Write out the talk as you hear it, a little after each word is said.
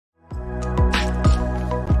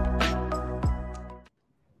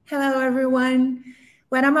everyone.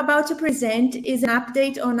 What I'm about to present is an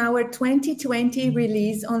update on our 2020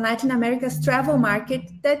 release on Latin America's travel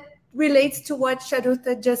market that relates to what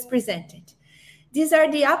Charuta just presented. These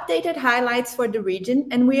are the updated highlights for the region,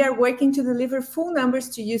 and we are working to deliver full numbers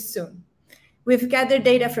to you soon. We've gathered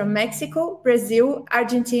data from Mexico, Brazil,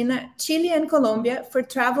 Argentina, Chile, and Colombia for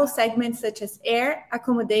travel segments such as air,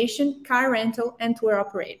 accommodation, car rental, and tour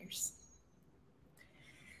operators.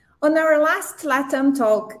 On our last LatAm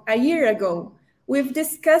talk a year ago, we've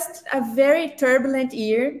discussed a very turbulent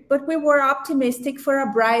year, but we were optimistic for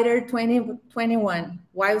a brighter 2021,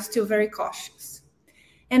 while still very cautious.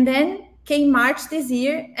 And then came March this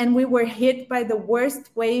year, and we were hit by the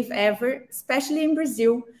worst wave ever, especially in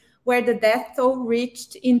Brazil, where the death toll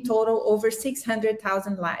reached in total over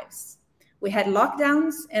 600,000 lives. We had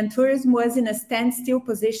lockdowns, and tourism was in a standstill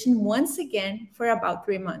position once again for about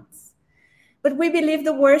 3 months. But we believe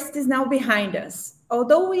the worst is now behind us.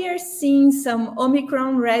 Although we are seeing some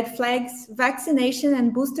Omicron red flags, vaccination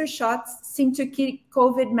and booster shots seem to keep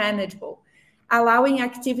COVID manageable, allowing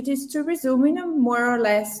activities to resume in a more or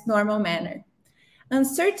less normal manner.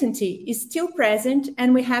 Uncertainty is still present,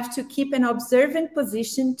 and we have to keep an observant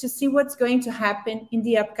position to see what's going to happen in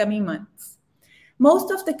the upcoming months.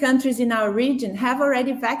 Most of the countries in our region have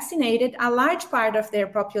already vaccinated a large part of their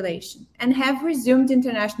population and have resumed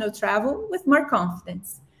international travel with more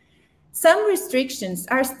confidence. Some restrictions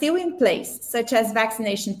are still in place, such as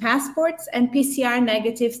vaccination passports and PCR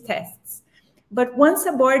negative tests. But once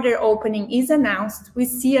a border opening is announced, we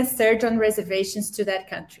see a surge on reservations to that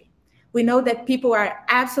country. We know that people are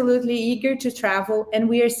absolutely eager to travel, and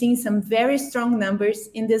we are seeing some very strong numbers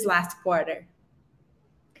in this last quarter.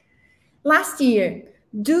 Last year,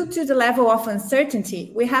 due to the level of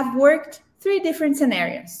uncertainty, we have worked 3 different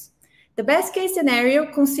scenarios. The best case scenario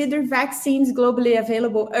considered vaccines globally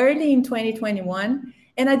available early in 2021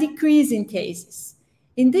 and a decrease in cases.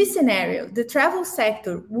 In this scenario, the travel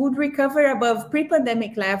sector would recover above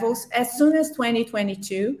pre-pandemic levels as soon as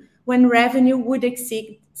 2022, when revenue would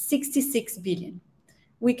exceed 66 billion.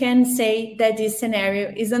 We can say that this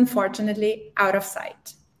scenario is unfortunately out of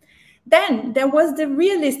sight. Then there was the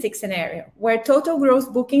realistic scenario, where total gross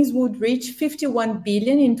bookings would reach 51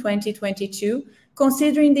 billion in 2022,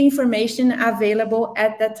 considering the information available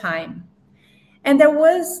at that time. And there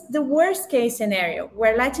was the worst case scenario,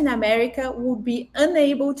 where Latin America would be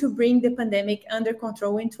unable to bring the pandemic under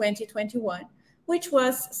control in 2021, which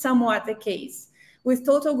was somewhat the case, with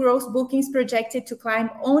total gross bookings projected to climb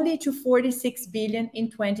only to 46 billion in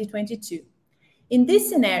 2022. In this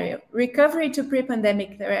scenario, recovery to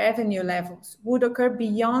pre-pandemic revenue levels would occur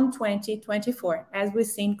beyond 2024, as we've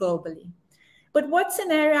seen globally. But what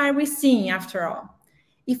scenario are we seeing after all?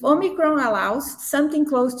 If Omicron allows, something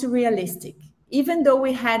close to realistic. Even though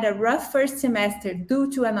we had a rough first semester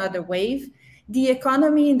due to another wave, the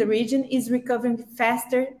economy in the region is recovering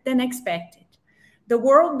faster than expected. The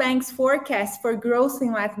World Bank's forecast for growth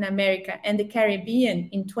in Latin America and the Caribbean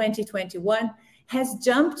in 2021 has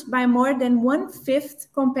jumped by more than 1/5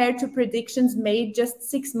 compared to predictions made just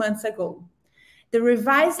 6 months ago. The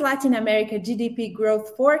revised Latin America GDP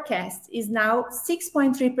growth forecast is now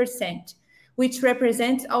 6.3%, which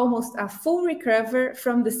represents almost a full recovery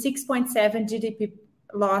from the 6.7% GDP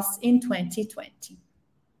loss in 2020.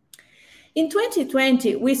 In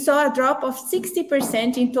 2020, we saw a drop of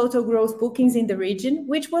 60% in total gross bookings in the region,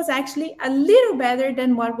 which was actually a little better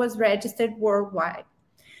than what was registered worldwide.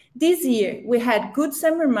 This year, we had good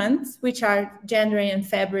summer months, which are January and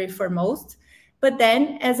February for most. But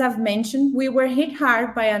then, as I've mentioned, we were hit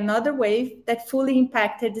hard by another wave that fully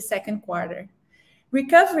impacted the second quarter.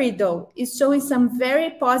 Recovery, though, is showing some very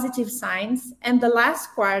positive signs, and the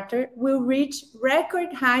last quarter will reach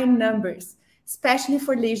record high numbers, especially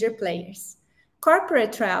for leisure players.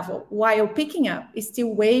 Corporate travel, while picking up, is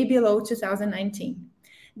still way below 2019.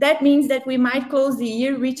 That means that we might close the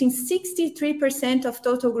year reaching 63% of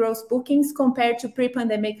total gross bookings compared to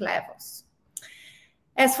pre-pandemic levels.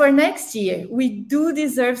 As for next year, we do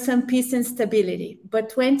deserve some peace and stability, but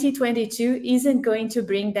 2022 isn't going to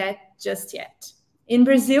bring that just yet. In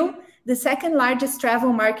Brazil, the second largest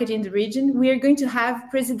travel market in the region, we are going to have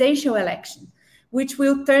presidential election, which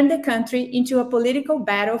will turn the country into a political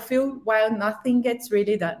battlefield while nothing gets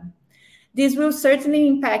really done. This will certainly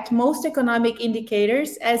impact most economic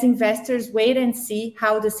indicators as investors wait and see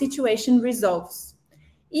how the situation resolves.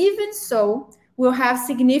 Even so, we'll have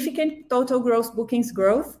significant total gross bookings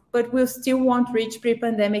growth, but we'll still won't reach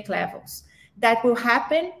pre-pandemic levels. That will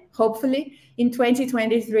happen, hopefully, in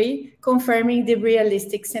 2023, confirming the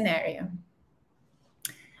realistic scenario.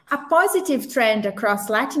 A positive trend across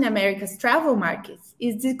Latin America's travel markets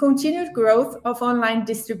is the continued growth of online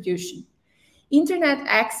distribution. Internet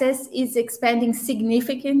access is expanding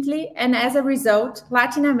significantly, and as a result,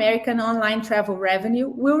 Latin American online travel revenue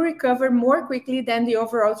will recover more quickly than the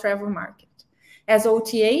overall travel market, as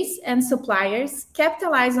OTAs and suppliers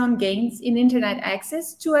capitalize on gains in internet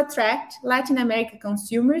access to attract Latin American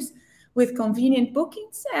consumers with convenient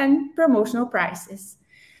bookings and promotional prices.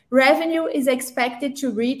 Revenue is expected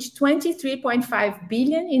to reach 23.5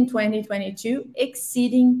 billion in 2022,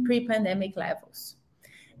 exceeding pre-pandemic levels.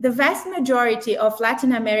 The vast majority of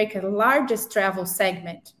Latin America's largest travel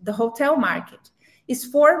segment, the hotel market, is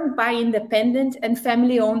formed by independent and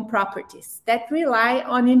family-owned properties that rely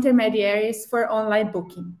on intermediaries for online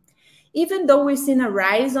booking. Even though we've seen a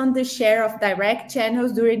rise on the share of direct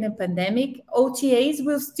channels during the pandemic, OTAs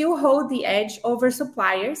will still hold the edge over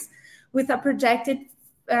suppliers with a projected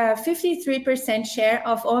 53% share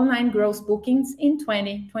of online gross bookings in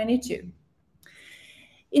 2022.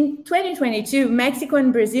 In 2022, Mexico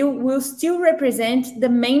and Brazil will still represent the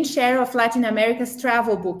main share of Latin America's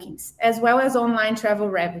travel bookings, as well as online travel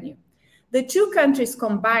revenue. The two countries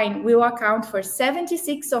combined will account for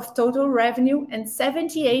 76% of total revenue and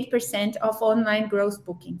 78% of online gross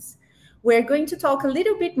bookings. We're going to talk a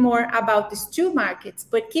little bit more about these two markets,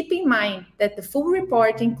 but keep in mind that the full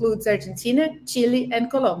report includes Argentina, Chile,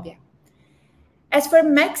 and Colombia. As for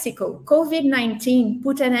Mexico, COVID-19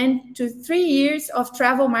 put an end to 3 years of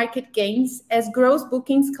travel market gains as gross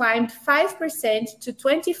bookings climbed 5% to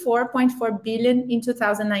 24.4 billion in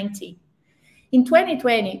 2019. In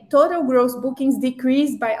 2020, total gross bookings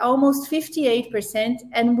decreased by almost 58%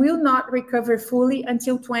 and will not recover fully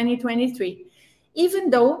until 2023, even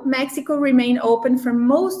though Mexico remained open for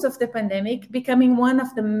most of the pandemic, becoming one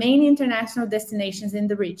of the main international destinations in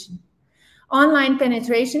the region. Online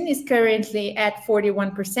penetration is currently at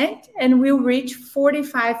 41% and will reach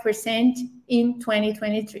 45% in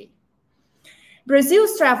 2023.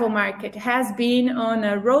 Brazil's travel market has been on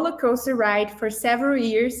a roller coaster ride for several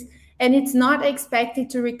years, and it's not expected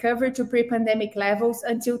to recover to pre-pandemic levels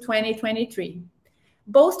until 2023.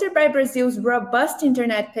 Bolstered by Brazil's robust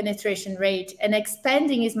internet penetration rate and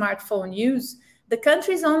expanding smartphone use, the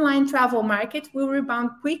country's online travel market will rebound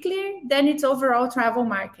quicker than its overall travel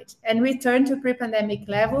market and return to pre-pandemic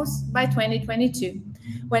levels by 2022,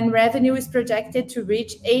 when revenue is projected to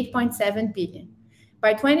reach 8.7 billion.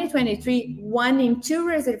 By 2023, 1 in 2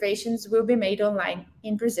 reservations will be made online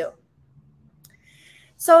in Brazil.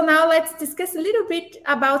 So now let's discuss a little bit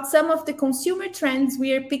about some of the consumer trends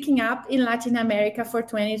we are picking up in Latin America for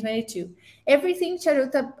 2022. Everything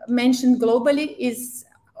Charuta mentioned globally is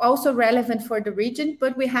also relevant for the region,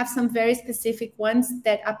 but we have some very specific ones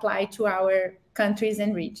that apply to our countries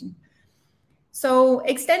and region. So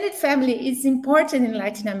extended family is important in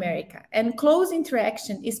Latin America, and close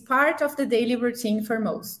interaction is part of the daily routine for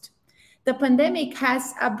most. The pandemic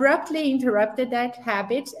has abruptly interrupted that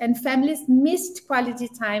habit, and families missed quality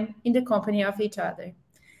time in the company of each other.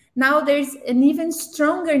 Now there's an even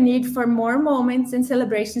stronger need for more moments and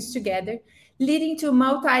celebrations together, leading to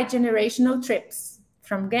multi-generational trips.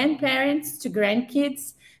 From grandparents to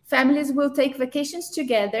grandkids, families will take vacations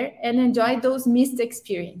together and enjoy those missed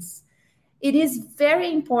experiences. It is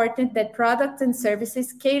very important that products and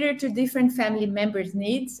services cater to different family members'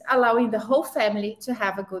 needs, allowing the whole family to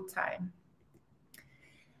have a good time.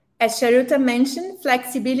 As Charuta mentioned,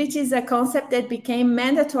 flexibility is a concept that became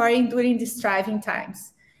mandatory during these thriving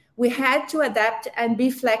times. We had to adapt and be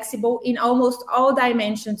flexible in almost all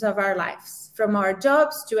dimensions of our lives. From our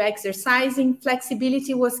jobs to exercising,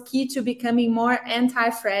 flexibility was key to becoming more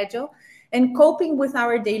anti-fragile and coping with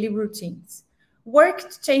our daily routines.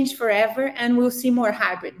 Work changed forever, and we'll see more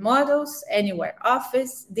hybrid models, anywhere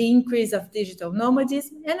office, the increase of digital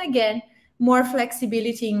nomadism, and again, more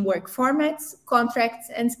flexibility in work formats, contracts,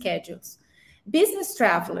 and schedules. Business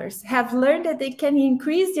travelers have learned that they can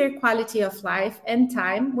increase their quality of life and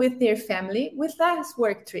time with their family with less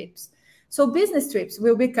work trips. So business trips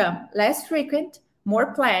will become less frequent,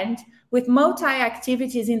 more planned, with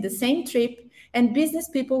multi-activities in the same trip, and business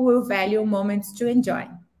people will value moments to enjoy.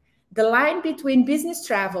 The line between business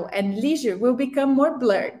travel and leisure will become more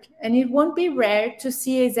blurred, and it won't be rare to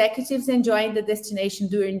see executives enjoying the destination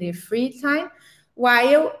during their free time,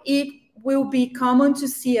 while it will be common to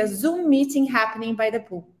see a Zoom meeting happening by the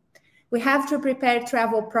pool. We have to prepare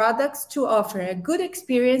travel products to offer a good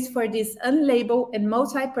experience for this unlabeled and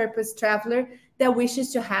multi-purpose traveler that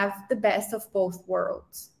wishes to have the best of both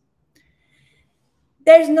worlds.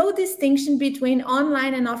 There's no distinction between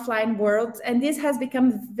online and offline worlds, and this has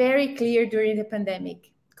become very clear during the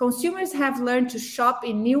pandemic. Consumers have learned to shop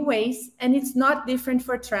in new ways, and it's not different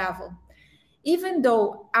for travel. Even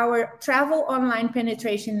though our travel online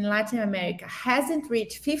penetration in Latin America hasn't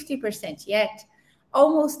reached 50% yet,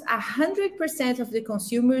 almost 100% of the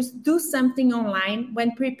consumers do something online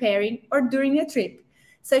when preparing or during a trip,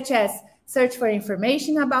 such as search for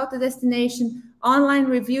information about the destination, online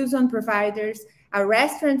reviews on providers, a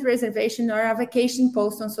restaurant reservation, or a vacation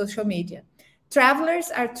post on social media. Travelers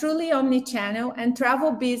are truly omni-channel, and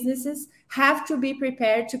travel businesses have to be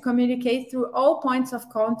prepared to communicate through all points of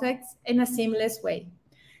contact in a seamless way.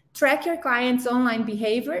 Track your clients' online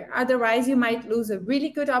behavior, otherwise you might lose a really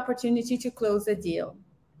good opportunity to close a deal.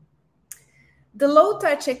 The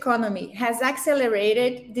low-touch economy has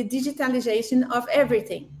accelerated the digitalization of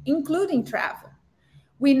everything, including travel.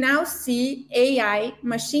 We now see AI,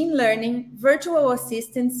 machine learning, virtual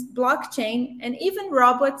assistants, blockchain, and even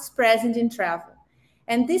robots present in travel.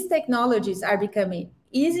 And these technologies are becoming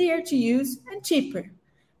easier to use and cheaper.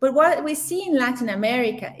 But what we see in Latin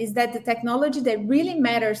America is that the technology that really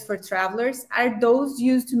matters for travelers are those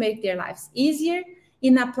used to make their lives easier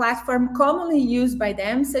in a platform commonly used by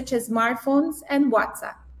them, such as smartphones and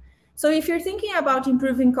WhatsApp. So if you're thinking about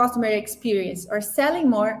improving customer experience or selling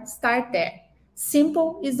more, start there.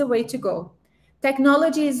 Simple is the way to go.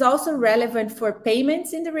 Technology is also relevant for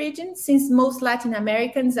payments in the region, since most Latin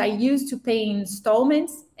Americans are used to paying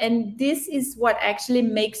installments, and this is what actually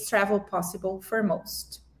makes travel possible for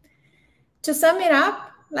most. To sum it up,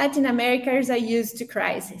 Latin Americans are used to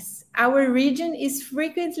crisis. Our region is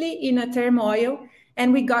frequently in a turmoil,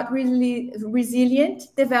 and we got really resilient,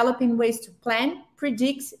 developing ways to plan,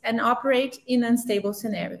 predict, and operate in unstable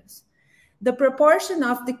scenarios. The proportion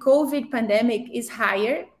of the COVID pandemic is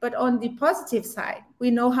higher, but on the positive side, we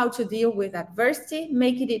know how to deal with adversity,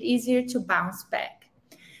 making it easier to bounce back.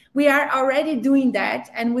 We are already doing that,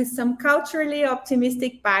 and with some culturally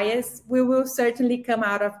optimistic bias, we will certainly come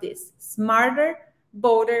out of this smarter,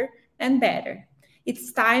 bolder, and better.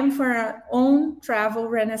 It's time for our own travel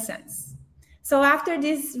renaissance. So after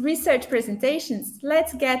these research presentations,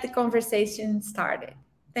 let's get the conversation started.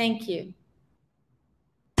 Thank you.